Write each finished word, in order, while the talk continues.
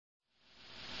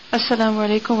السلام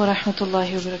عليكم ورحمة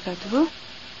الله وبركاته.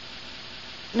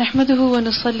 نحمده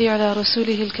ونصلي على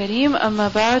رسوله الكريم. أما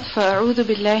بعد، فأعوذ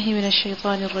بالله من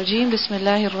الشيطان الرجيم. بسم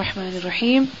الله الرحمن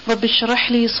الرحيم. رب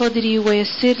اشرح لي صدري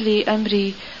ويسر لي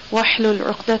أمري واحلل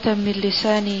عقدة من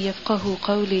لساني يفقه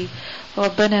قولي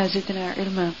ربنا زدنا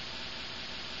علما.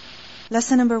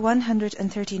 Lesson number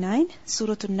 139,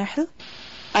 Surah An-Nahl,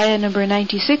 Ayah number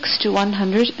 96 to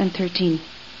 113.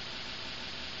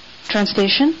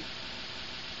 Translation: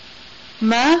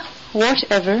 Ma,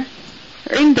 whatever,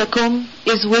 indakum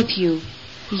is with you,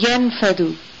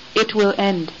 yanfadu, it will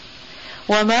end.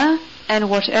 Wama, and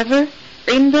whatever,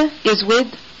 inda is with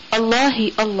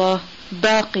Allahi Allah,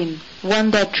 baqin,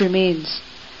 one that remains,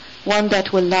 one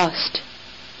that will last.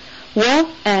 Wa,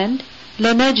 and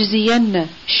lanajziyanna,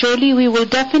 surely we will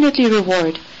definitely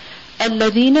reward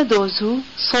alladhina, those who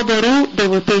sabaru, they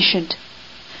were patient,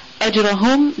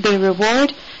 ajrahum, their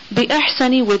reward, bi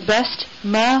ahsani, with best,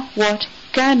 ma, what,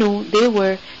 kanu, they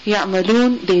were,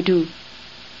 ya'malun, they do.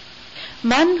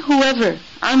 Man, whoever,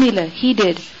 amila, he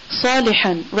did,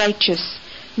 salihan, righteous,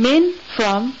 min,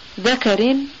 from,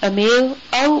 dhakarin, a male,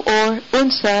 aw, or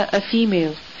unsa, a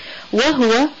female,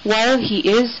 wahuwa, while he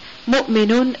is,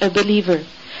 mu'minun, a believer,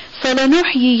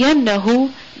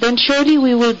 فَلَنُحْيِيَنَّهُ, then surely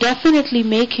we will definitely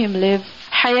make him live,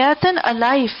 hayatan, a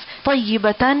life,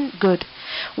 tayyibatan, good.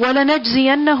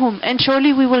 وَلَنَجْزِيَنَّهُمْ, and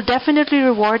surely we will definitely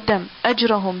reward them,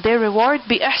 أَجْرَهُمْ, their reward,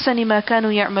 بِأَحْسَنِ مَا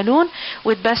كَانُوا يَعْمَلُونَ,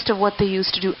 with best of what they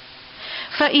used to do.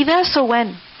 فَإِذَا, so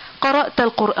when, قَرَأْتَ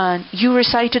الْقُرْآنِ, you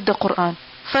recited the Qur'an,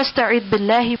 فَاسْتَعِذْ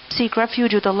بِاللَّهِ, seek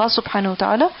refuge with Allah subhanahu wa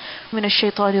ta'ala, مِنَ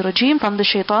الشَّيْطَانِ الرَّجِيمِ, from the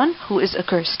shaitan who is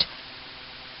accursed.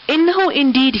 إِنَّهُ,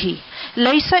 indeed he,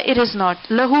 laysa, it is not,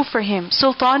 lahu, for him,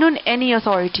 sultanun, any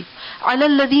authority, ala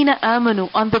alladhina amanu,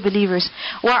 on the believers,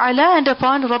 wa ala, and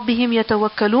upon rabbihim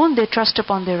yatawakkalun, they trust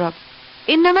upon their Rabb.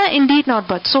 Innama, indeed not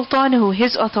but, sultanuhu,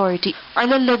 his authority,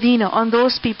 ala alladhina, on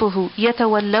those people who,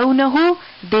 yatawallawnahu,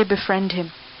 they befriend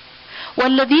him,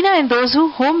 walladhina, and those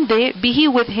whom they,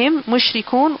 bihi, with him,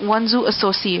 mushrikun, ones who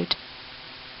associate.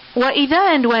 Wa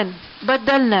idha, and when,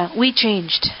 baddalna, we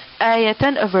changed,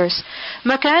 ayatan, a verse,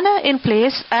 makana, in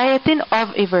place, ayatin,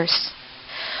 of a verse.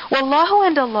 Wallahu,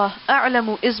 and Allah,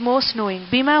 a'lamu, is most knowing,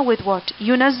 bima, with what,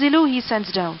 yunazzilu, he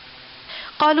sends down.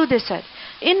 Qalu, they said,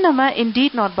 innama,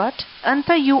 indeed not but,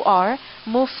 anta, you are,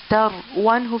 muftar,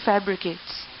 one who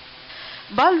fabricates.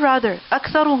 Bal, rather,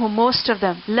 aktharuhum, most of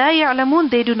them, la ya'lamun,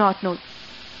 they do not know.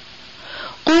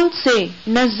 Qul, say,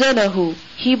 nazzalahu,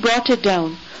 he brought it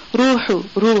down, ruhu,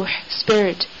 ruh,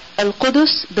 spirit,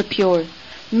 al-qudus, the pure,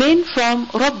 min, from,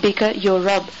 rabbika, your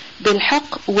Rabb,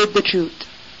 bil-haq, with the truth.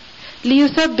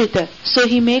 لِيُثَبِّتَ, so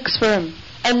he makes firm,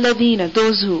 الَّذِينَ,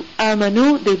 those who,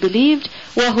 آمَنُوا, they believed,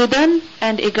 وَهُدًى,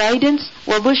 and a guidance,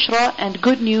 وَبُشْرَى, and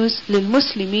good news,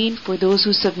 لِلْمُسْلِمِينَ, for those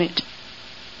who submit.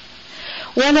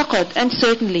 وَلَقَدْ, and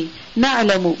certainly,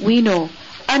 نَعْلَمُ, we know,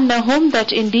 أَنَّهُمْ,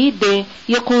 that indeed they,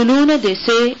 يَقُولُونَ, they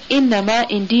say, إِنَّمَا,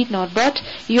 indeed not but,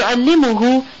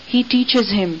 يُعَلِّمُهُ, he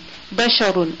teaches him,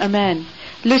 بَشَرٌ, a man,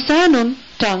 لِسَانٌ,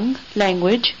 tongue,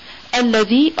 language,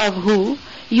 الَّذِي, of who,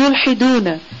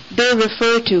 يُلْحِدُونَ, they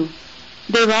refer to,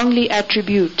 they wrongly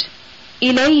attribute,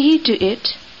 إِلَيْهِ, to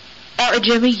it,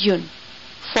 أَعْجَمِيٌّ,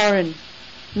 foreign,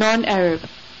 non-Arab,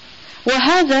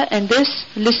 وَهَذَا, and this,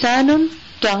 لِسَانٌ,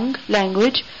 tongue,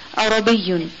 language,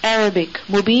 عَرَبِيٌّ, Arabic,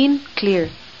 مُبِين, clear.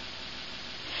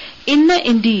 Inna,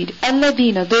 indeed,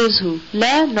 alladhina, those who,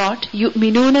 la, not,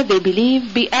 yu'minuna, they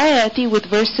believe, bi-ayati, with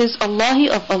verses, Allahi,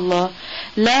 of Allah,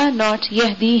 la, not,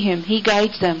 yahdihim, he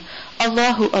guides them,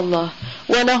 Allahu, Allah,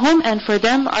 walahum, and for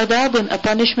them, adabun, a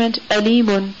punishment,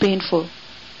 alimun, painful.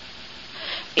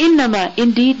 Innama,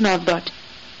 indeed not but,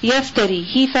 yaftari,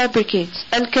 he fabricates,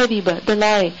 al-kadhiba, the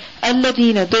lie,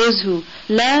 alladhina, those who,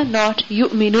 la, not,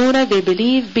 yu'minuna, they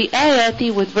believe,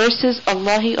 bi-ayati, with verses,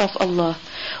 Allahi, of Allah,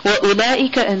 wa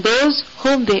ulaika, and those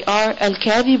whom they are,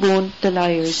 al-kadhibun, the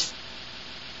liars.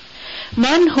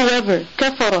 Man, whoever,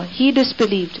 kafara, he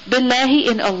disbelieved, billahi,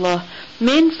 in Allah,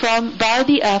 min, from,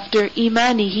 ba'di, after,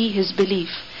 imanihi, his belief,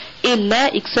 illa,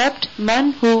 except,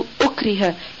 man, who,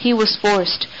 ukriha, he was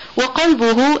forced, wa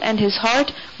qalbuhu, and his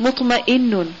heart,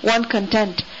 mutma'innun, one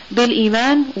content, bil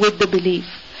iman, with the belief,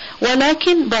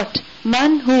 walakin, but,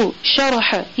 man, who,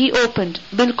 sharaha, he opened,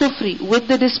 bil kufri, with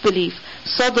the disbelief,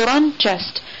 sadran,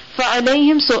 chest,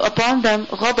 فَعَلَيْهِمْ, so upon them,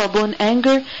 غَضَبٌ,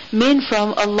 anger, min,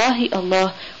 from, Allahi,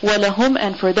 Allah, وَلَهُمْ,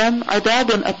 and for them,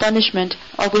 عَذَابٌ, a punishment,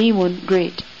 عَظِيمٌ,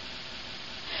 great.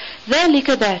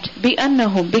 ذَلِكَ, that,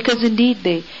 بِأَنَّهُمْ, because indeed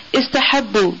they,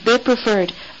 istahabbu, they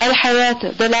preferred,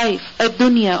 al-hayata, the life,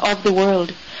 ad-dunya, of the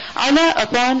world, ala,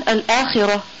 upon,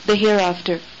 al-akhirah, the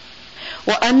hereafter.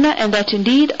 وَأَنَّ and that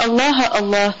indeed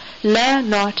Allah la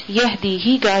not yahdi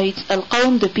He guides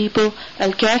al-qawm the people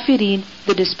al-kafirin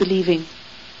the disbelieving.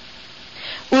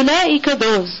 أُولَئِكَ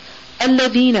those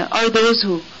الَّذِينَ are those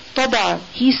who طَبَعَ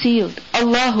He sealed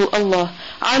Allah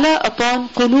ala upon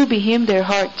قُلُوبِهِمْ their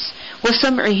hearts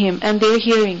وَسَمْعِهِمْ and their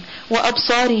hearing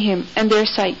وَأَبْصَارِهِمْ and their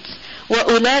sights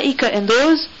وَأُولَئِكَ and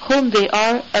those whom they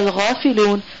are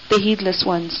al-ghafilun the heedless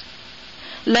ones.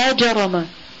 La jarama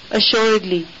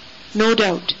assuredly, no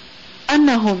doubt.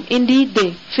 Annahum indeed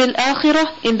they, fil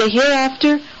akhirah in the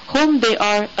hereafter, whom they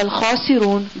are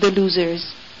al-khasirun the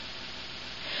losers.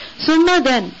 Summa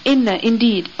then, inna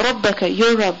indeed, rabbaka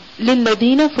your Rabb,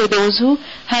 lilladina for those who,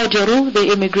 hajaru they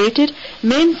immigrated,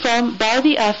 min from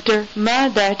ba'di after, ma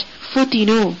that,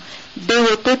 futinu, they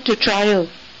were put to trial,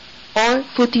 or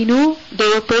futinu, they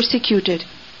were persecuted.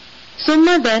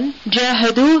 Summa then,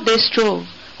 jahadu they strove,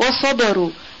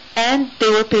 wasabaru, and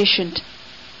they were patient.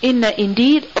 Inna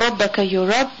indeed, rabbaka your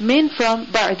Rabb, min from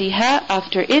ba'diha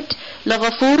after it,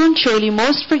 laghafurun surely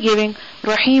most forgiving,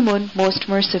 rahimun most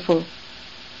merciful.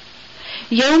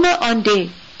 Yawma on day,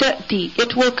 ta'ti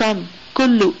it will come,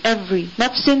 kullu every,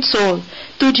 nafsin soul,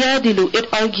 tujadilu it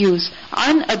argues,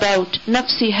 an about,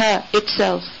 nafsiha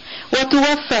itself, wa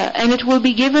tuwaffa and it will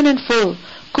be given in full,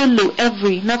 kullu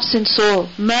every, nafsin soul,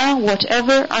 ma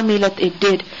whatever amilat it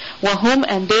did, wahum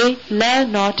and they, la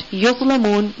not,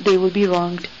 yuzlamun they will be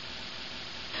wronged.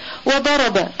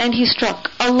 وَضَرَبَ and he struck,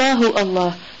 Allahu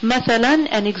Allah, mathalan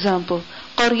an example,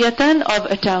 qaryatan of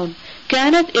a town,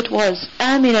 كانت it was,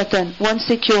 آمنة one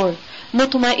secure,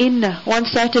 مطمئنة one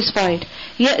satisfied,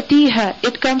 يأتيها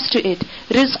it comes to it,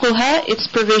 رزقها its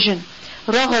provision,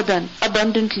 رغدا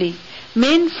abundantly,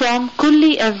 min from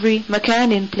kulli every,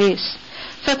 makan in place,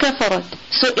 فكفرت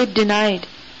so it denied,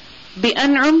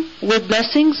 بأنعم with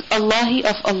blessings, Allahi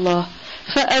of Allah,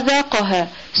 فأذاقها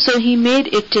so he made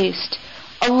it taste,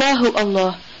 Allahu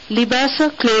Allah, libasa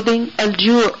clothing,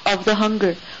 al-ju' of the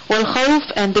hunger, wal-khawf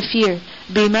and the fear,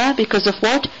 bima because of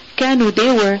what, kanu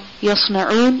they were,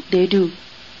 yasna'un they do.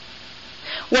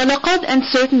 وَلَقَدْ and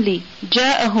certainly,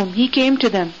 جَاءَهُمْ he came to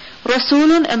them,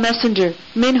 rasulun a messenger,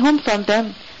 minhum from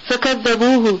them,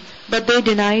 فَكَذَّبُوهُ but they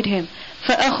denied him,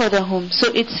 فَأَخَذَهُمْ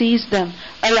so it seized them,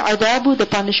 al-adabu the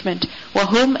punishment,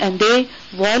 وَهُمْ and they,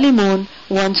 ظَالِمُون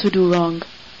ones who do wrong.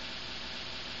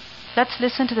 Let's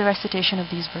listen to the recitation of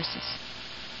these verses.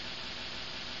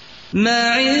 ما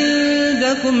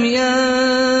عندكم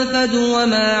ينفد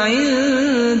وما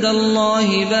عند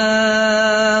الله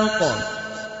باق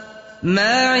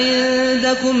ما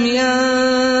عندكم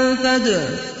ينفد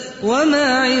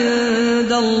وما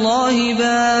عند الله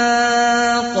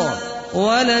باق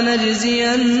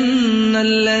ولنجزين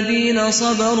الذين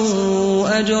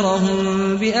صبروا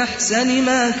أجرهم بأحسن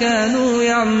ما كانوا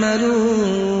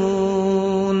يعملون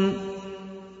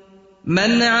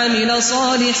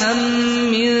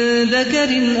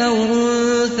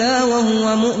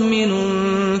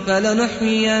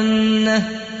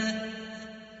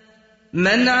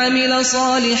من عمل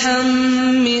صالحا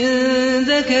من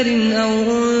ذكر أو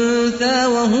أنثى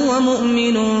وهو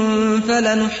مؤمن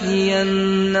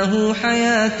فلنحيينه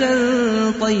حياة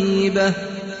طيبة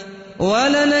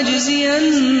ولنجزينهم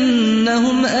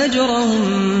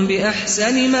أجرهم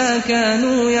بأحسن ما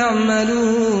كانوا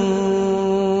يعملون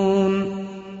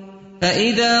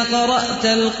فإذا قرأت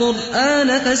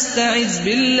القرآن فاستعذ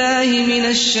بالله من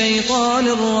الشيطان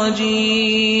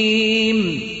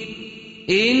الرجيم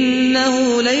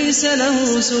إنه ليس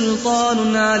له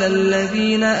سلطان على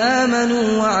الذين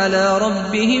آمنوا وعلى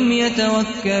ربهم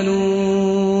يتوكلون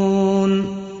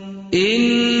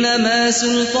إنما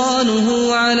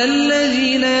سلطانه على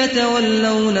الذين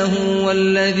يتولونه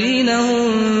والذين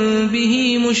هم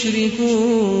به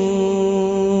مشركون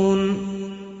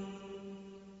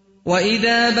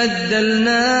وإذا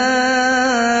بدلنا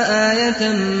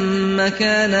آية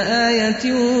مكان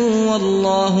آية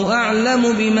والله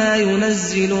أعلم بما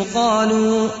ينزل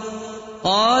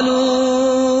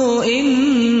قالوا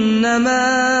إنما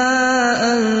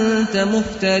أنت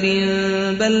مفتر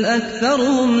بل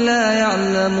أكثرهم لا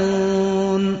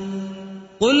يعلمون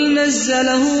قل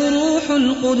نزله روح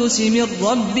القدس من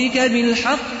ربك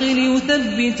بالحق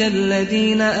ليثبت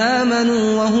الذين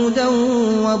آمنوا وهدى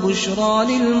وبشرى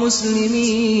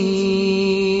للمسلمين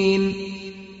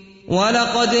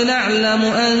ولقد نعلم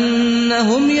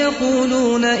أنهم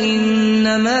يقولون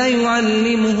إنما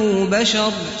يعلمه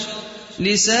بشر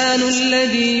لسان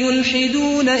الذي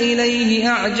يلحدون إليه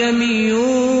أعجمي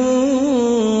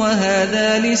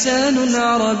وهذا لسان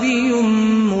عربي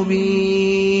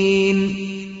مبين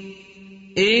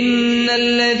إن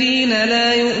الذين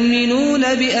لا يؤمنون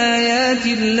بآيات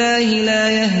الله لا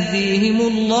يهديهم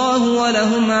الله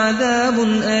ولهم عذاب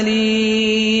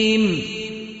أليم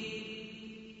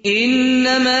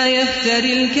إنما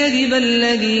يفتري الكذب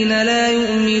الذين لا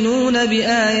يؤمنون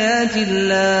بآيات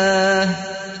الله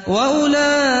وأولئك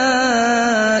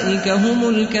هم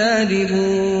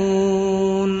الكاذبون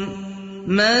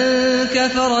من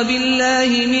كفر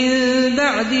بالله من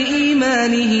بعد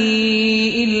إيمانه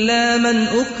إلا من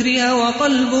أكره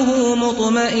وقلبه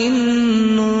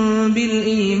مطمئن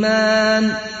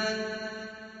بالإيمان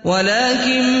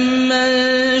ولكن من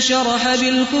شرح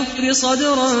بالكفر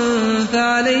صدرا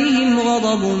فعليهم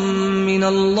غضب من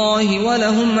الله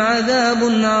ولهم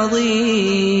عذاب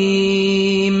عظيم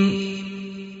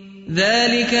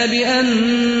ذلك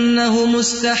بأنه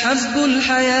مستحب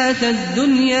الحياة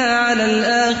الدنيا على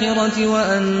الآخرة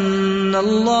وأن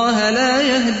الله لا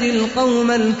يهدي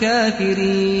القوم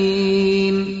الكافرين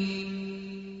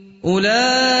أولئك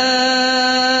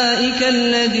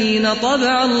الذين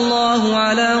طبع الله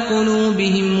على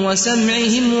قلوبهم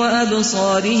وسمعهم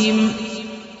وأبصارهم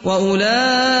وأولئك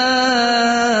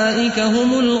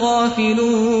هم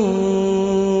الغافلون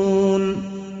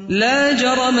لا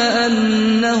جرم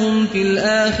أنهم في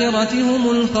الآخرة هم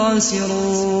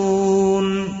الخاسرون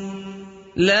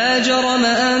لا جرم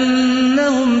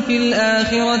أنهم في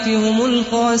الآخرة هم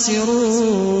الخاسرون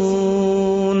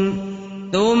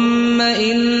ثم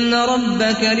إن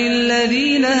ربك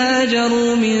للذين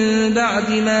هاجروا من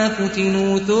بعد ما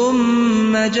فتنوا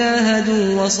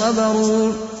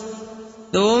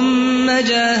ثم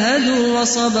جاهدوا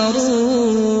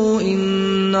وصبروا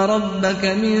إن ربك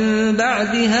من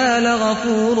بعدها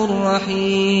لغفور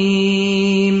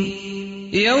رحيم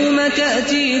يوم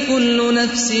تأتي كل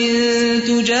نفس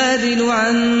تجادل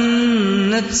عن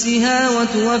نفسها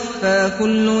وتوفى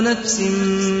كل نفس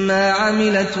ما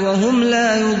عملت وهم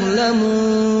لا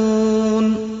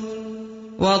يظلمون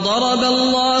وضرب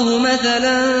الله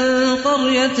مثلا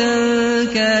قرية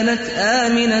كانت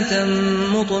آمنة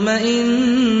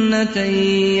مطمئنة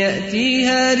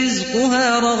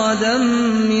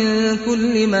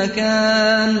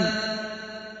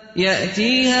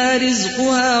يأتيها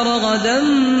رزقها رغدا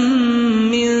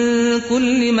من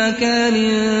كل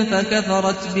مكان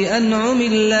فكفرت بأنعم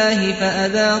الله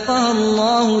فأذاقها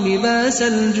الله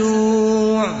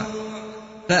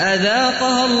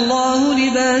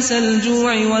لباس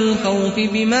الجوع والخوف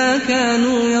بما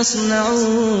كانوا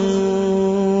يصنعون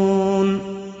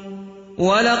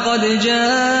ولقد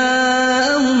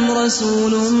جاءهم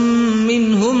رسول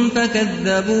منهم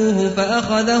فكذبوه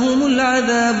فأخذهم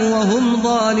العذاب وهم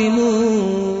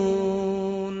ظالمون